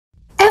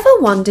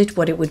wondered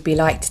what it would be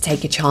like to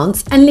take a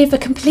chance and live a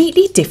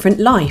completely different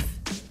life,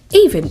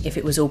 even if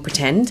it was all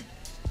pretend?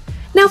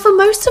 Now, for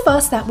most of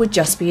us, that would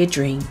just be a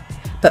dream.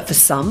 But for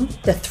some,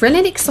 the thrill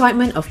and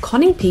excitement of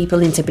conning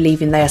people into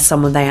believing they are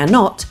someone they are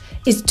not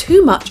is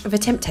too much of a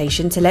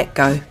temptation to let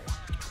go.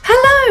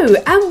 Hello,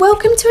 and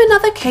welcome to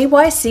another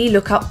KYC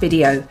Lookup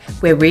video,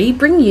 where we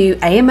bring you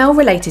AML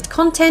related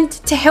content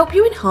to help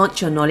you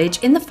enhance your knowledge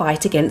in the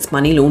fight against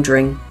money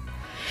laundering.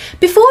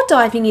 Before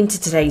diving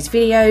into today's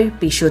video,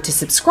 be sure to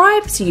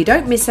subscribe so you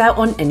don't miss out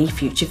on any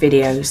future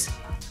videos.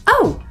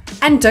 Oh,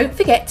 and don't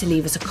forget to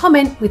leave us a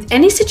comment with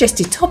any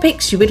suggested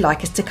topics you would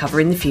like us to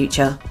cover in the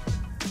future.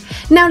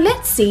 Now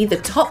let's see the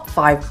top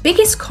 5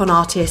 biggest con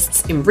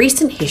artists in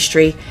recent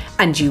history,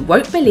 and you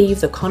won't believe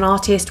the con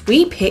artist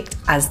we picked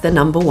as the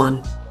number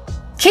 1.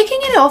 Kicking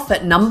it off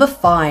at number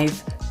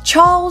 5,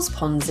 Charles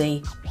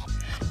Ponzi.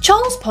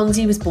 Charles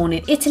Ponzi was born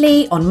in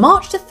Italy on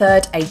March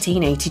 3rd,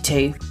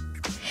 1882.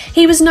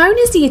 He was known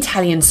as the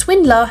Italian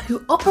swindler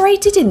who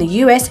operated in the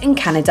US and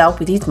Canada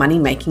with his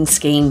money-making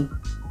scheme.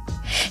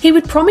 He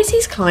would promise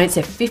his clients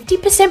a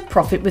 50%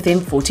 profit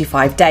within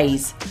 45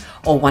 days,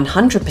 or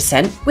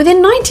 100%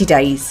 within 90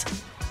 days.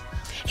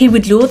 He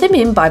would lure them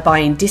in by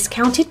buying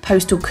discounted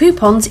postal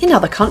coupons in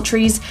other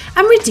countries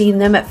and redeem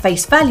them at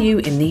face value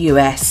in the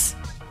US.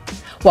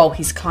 While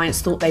his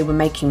clients thought they were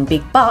making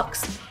big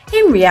bucks,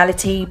 in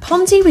reality,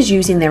 Ponzi was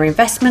using their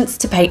investments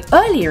to pay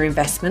earlier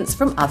investments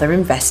from other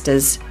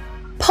investors.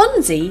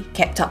 Ponzi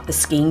kept up the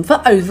scheme for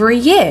over a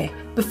year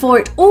before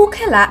it all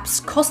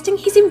collapsed, costing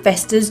his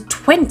investors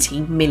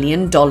 $20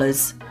 million.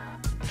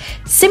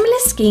 Similar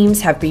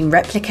schemes have been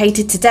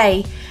replicated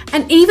today,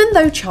 and even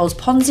though Charles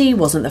Ponzi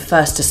wasn't the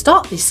first to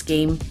start this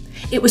scheme,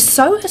 it was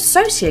so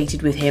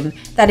associated with him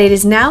that it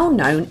is now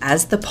known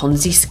as the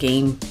Ponzi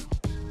scheme.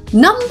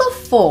 Number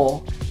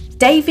 4,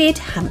 David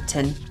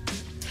Hampton.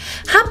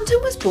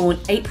 Hampton was born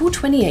April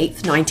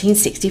 28,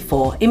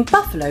 1964 in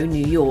Buffalo,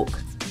 New York.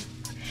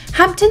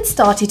 Hampton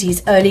started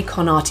his early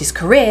con artist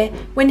career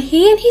when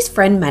he and his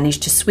friend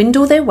managed to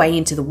swindle their way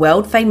into the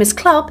world-famous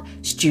club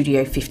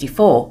Studio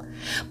 54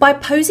 by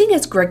posing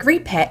as Gregory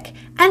Peck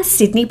and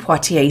Sidney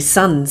Poitier's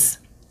sons.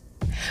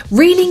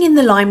 Reeling in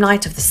the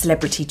limelight of the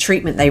celebrity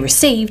treatment they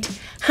received,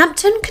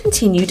 Hampton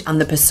continued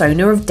under the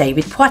persona of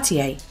David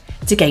Poitier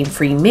to gain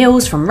free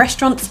meals from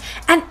restaurants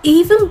and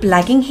even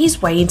blagging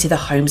his way into the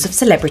homes of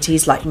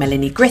celebrities like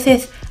Melanie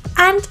Griffith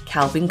and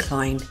Calvin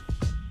Klein.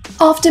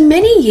 After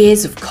many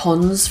years of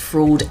cons,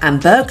 fraud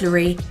and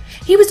burglary,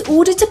 he was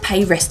ordered to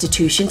pay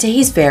restitution to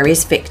his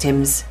various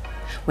victims.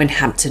 When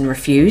Hampton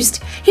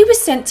refused, he was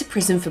sent to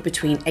prison for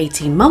between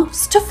 18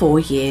 months to 4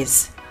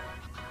 years.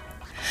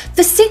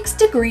 The 6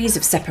 Degrees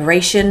of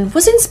Separation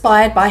was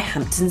inspired by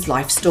Hampton's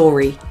life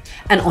story,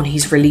 and on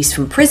his release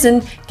from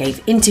prison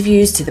gave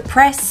interviews to the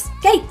press,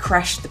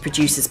 gatecrashed the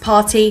producers'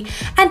 party,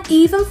 and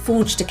even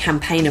forged a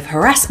campaign of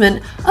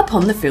harassment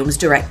upon the film's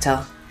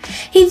director.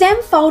 He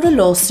then filed a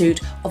lawsuit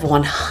of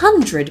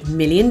 $100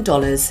 million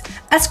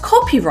as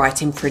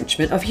copyright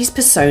infringement of his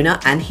persona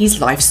and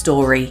his life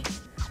story.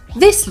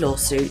 This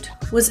lawsuit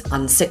was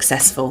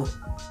unsuccessful.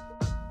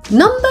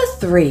 Number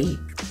 3,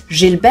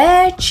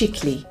 Gilbert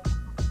Chikli.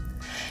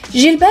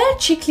 Gilbert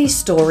Chikli's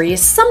story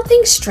is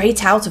something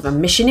straight out of a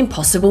Mission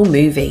Impossible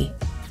movie.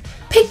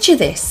 Picture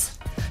this: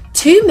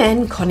 2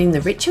 men conning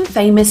the rich and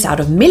famous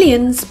out of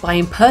millions by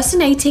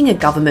impersonating a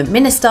government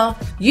minister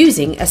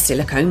using a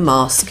silicone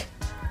mask.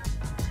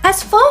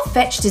 As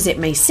far-fetched as it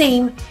may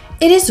seem,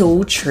 it is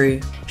all true.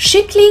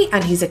 Chikli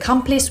and his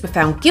accomplice were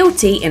found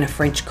guilty in a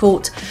French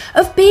court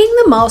of being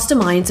the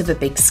masterminds of a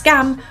big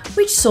scam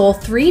which saw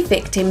 3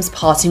 victims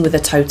parting with a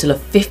total of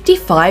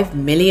 55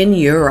 million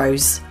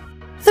euros.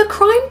 The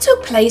crime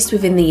took place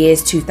within the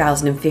years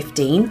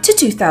 2015 to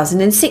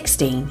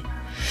 2016.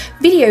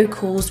 Video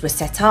calls were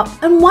set up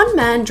and one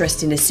man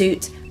dressed in a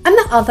suit and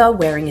the other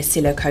wearing a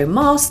silicone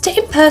mask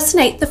to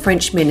impersonate the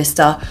French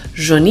minister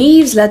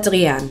Jean-Yves Le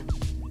Drian.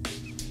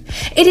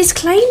 It is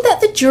claimed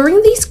that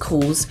during these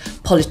calls,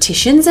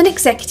 politicians and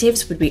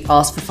executives would be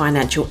asked for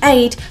financial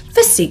aid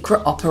for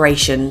secret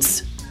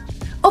operations.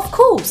 Of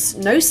course,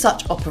 no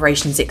such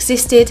operations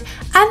existed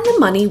and the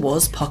money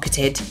was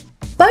pocketed.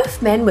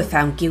 Both men were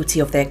found guilty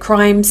of their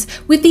crimes,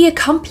 with the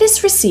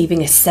accomplice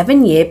receiving a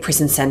 7-year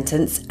prison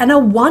sentence and a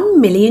 €1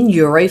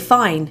 million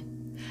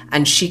fine,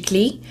 and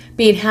Chikli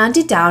being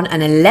handed down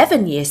an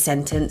 11-year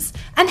sentence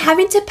and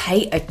having to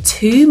pay a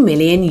 €2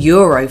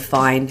 million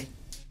fine.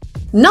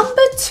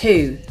 Number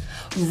 2,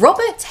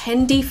 Robert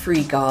Hendy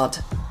Freegard.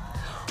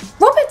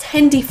 Robert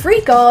Hendy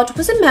Freegard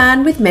was a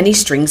man with many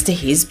strings to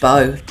his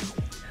bow.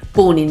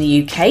 Born in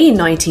the UK in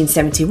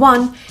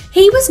 1971,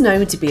 he was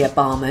known to be a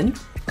barman,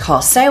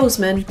 car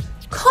salesman,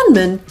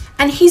 conman,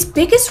 and his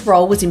biggest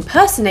role was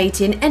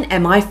impersonating an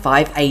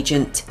MI5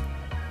 agent.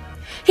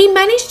 He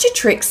managed to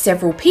trick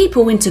several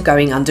people into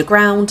going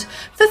underground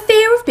for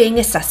fear of being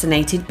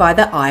assassinated by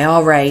the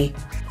IRA.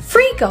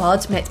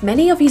 Freegard met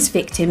many of his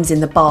victims in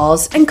the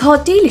bars and car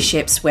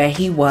dealerships where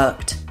he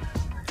worked.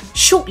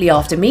 Shortly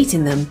after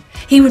meeting them,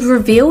 he would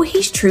reveal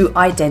his true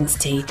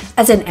identity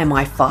as an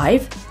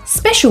MI5,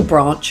 special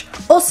branch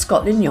or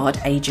Scotland Yard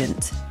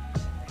agent.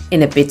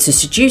 In a bid to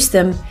seduce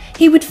them,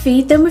 he would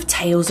feed them with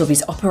tales of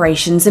his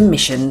operations and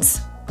missions.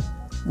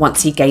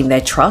 Once he gained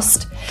their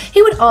trust,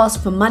 he would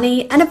ask for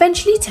money and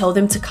eventually tell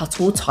them to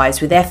cut all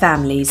ties with their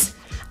families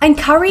and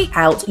carry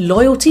out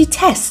loyalty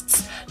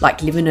tests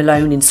like living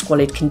alone in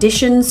squalid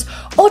conditions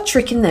or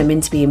tricking them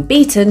into being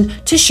beaten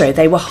to show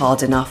they were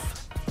hard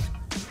enough.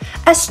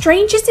 As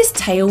strange as this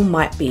tale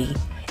might be,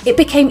 it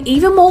became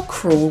even more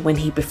cruel when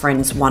he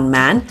befriends one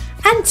man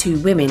and two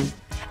women,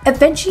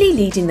 eventually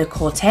leading the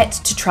quartet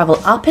to travel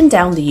up and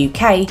down the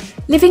UK,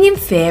 living in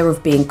fear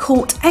of being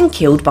caught and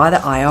killed by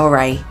the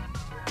IRA.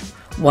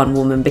 One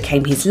woman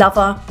became his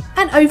lover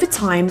and over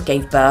time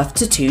gave birth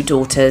to two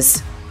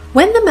daughters.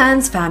 When the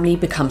man's family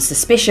becomes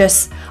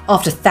suspicious,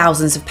 after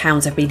thousands of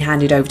pounds have been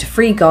handed over to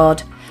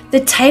Freegard,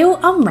 the tale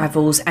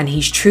unravels and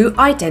his true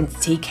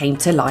identity came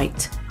to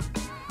light.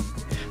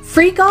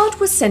 Freegard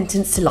was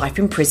sentenced to life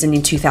in prison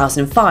in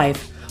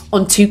 2005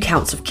 on 2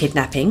 counts of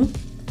kidnapping,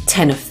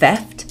 10 of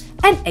theft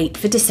and 8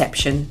 for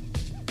deception.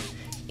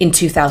 In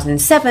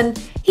 2007,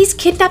 his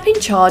kidnapping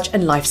charge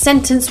and life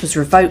sentence was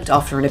revoked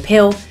after an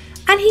appeal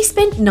and he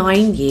spent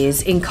 9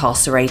 years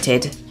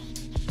incarcerated.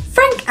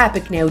 Frank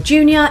Abagnale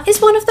Jr.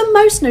 is one of the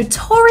most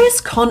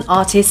notorious con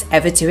artists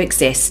ever to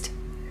exist.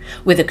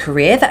 With a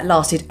career that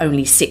lasted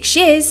only 6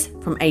 years,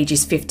 from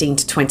ages 15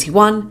 to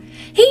 21,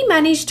 he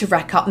managed to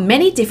rack up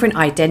many different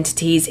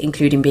identities,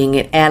 including being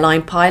an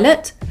airline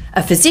pilot,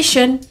 a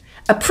physician,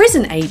 a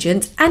prison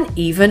agent, and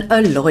even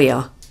a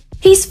lawyer.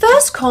 His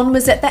first con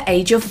was at the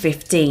age of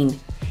 15.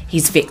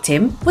 His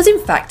victim was in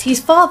fact his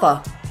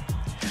father.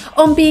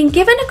 On being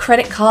given a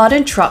credit card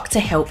and truck to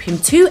help him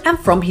to and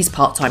from his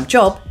part-time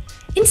job,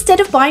 instead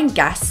of buying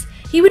gas,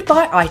 he would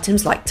buy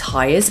items like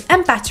tyres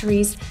and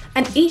batteries,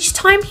 and each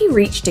time he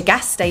reached a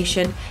gas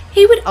station,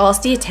 he would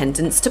ask the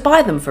attendants to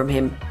buy them from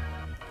him.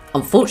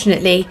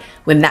 Unfortunately,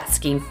 when that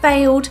scheme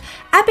failed,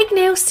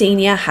 Abagnale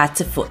Sr. had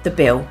to foot the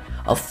bill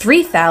of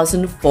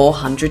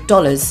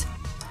 $3,400,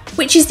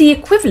 which is the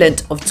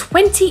equivalent of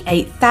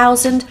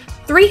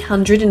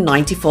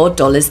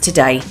 $28,394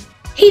 today.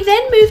 He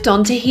then moved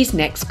on to his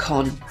next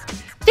con,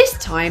 this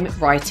time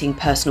writing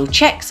personal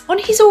checks on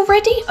his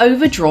already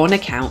overdrawn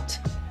account.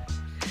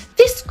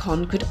 This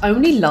con could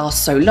only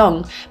last so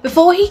long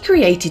before he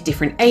created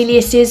different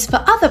aliases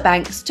for other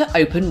banks to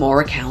open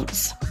more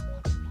accounts.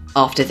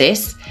 After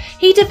this,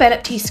 he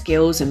developed his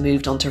skills and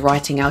moved on to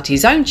writing out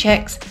his own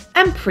checks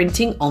and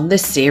printing on the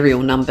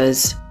serial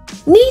numbers.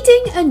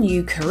 Needing a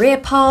new career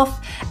path,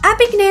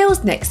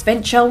 Abagnale's next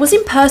venture was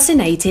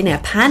impersonating a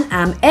Pan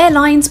Am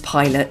Airlines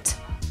pilot.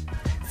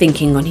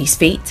 Thinking on his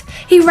feet,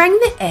 he rang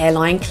the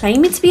airline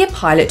claiming to be a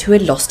pilot who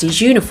had lost his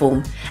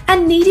uniform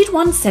and needed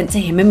one sent to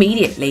him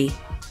immediately.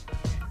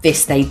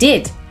 This they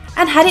did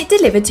and had it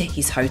delivered to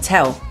his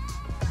hotel.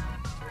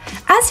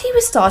 As he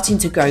was starting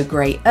to go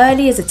grey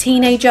early as a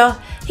teenager,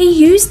 he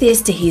used this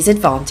to his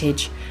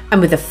advantage and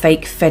with a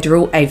fake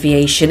Federal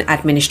Aviation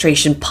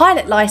Administration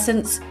pilot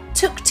licence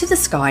took to the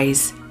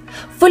skies,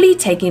 fully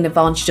taking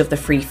advantage of the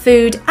free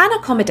food and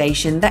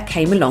accommodation that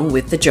came along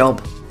with the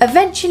job.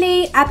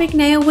 Eventually,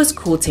 Abagnale was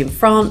caught in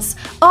France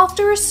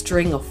after a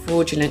string of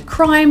fraudulent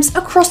crimes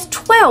across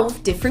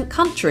 12 different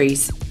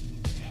countries.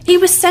 He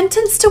was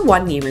sentenced to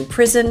 1 year in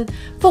prison,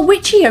 for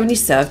which he only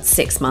served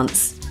 6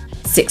 months.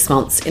 6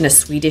 months in a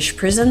Swedish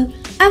prison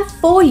and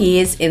 4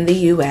 years in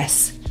the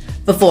US,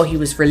 before he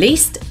was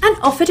released and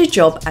offered a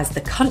job as the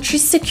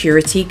country's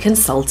security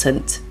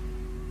consultant.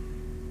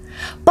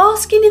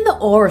 Basking in the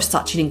awe of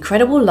such an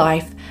incredible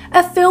life,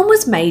 a film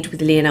was made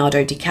with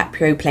Leonardo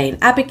DiCaprio playing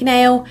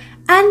Abagnale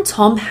and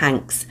Tom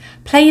Hanks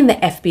playing the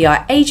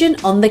FBI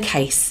agent on the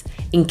case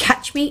in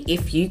Catch Me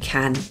If You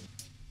Can.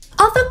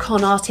 Other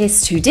con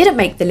artists who didn't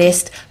make the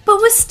list but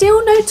were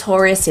still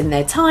notorious in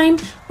their time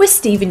were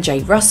Stephen J.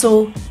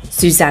 Russell,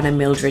 Susanna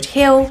Mildred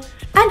Hill,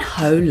 and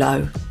Ho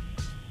Lo.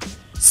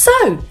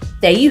 So,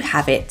 there you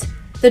have it,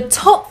 the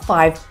top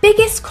 5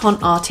 biggest con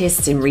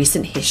artists in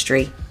recent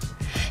history.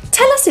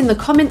 Tell us in the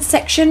comments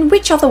section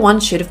which other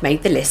ones should have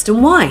made the list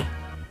and why.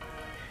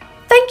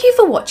 Thank you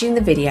for watching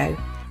the video,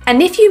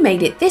 and if you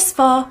made it this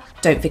far,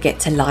 don't forget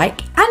to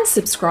like and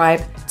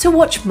subscribe to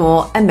watch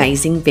more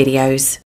amazing videos.